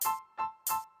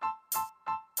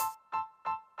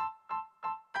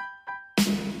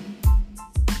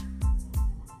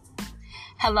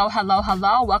Hello, hello,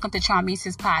 hello. Welcome to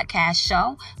Charmice's podcast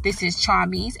show. This is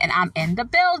Charmise and I'm in the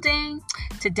building.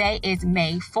 Today is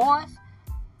May 4th,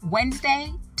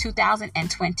 Wednesday,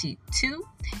 2022.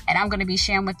 And I'm going to be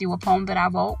sharing with you a poem that I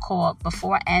wrote called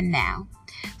Before and Now.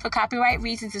 For copyright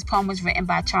reasons, this poem was written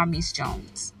by Charmise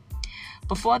Jones.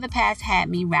 Before the past had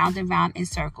me round and round in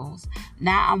circles,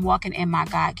 now I'm walking in my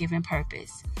God-given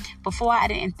purpose. Before I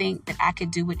didn't think that I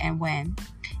could do it and win.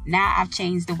 Now I've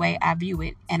changed the way I view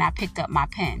it and I picked up my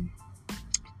pen.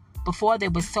 Before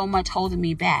there was so much holding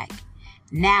me back.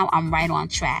 Now I'm right on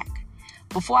track.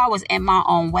 Before I was in my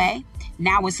own way.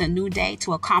 Now it's a new day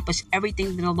to accomplish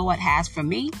everything that the Lord has for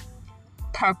me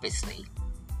purposely.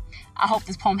 I hope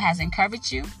this poem has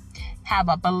encouraged you. Have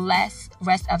a blessed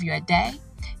rest of your day.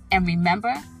 And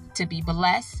remember to be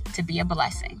blessed to be a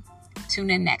blessing. Tune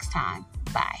in next time.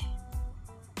 Bye.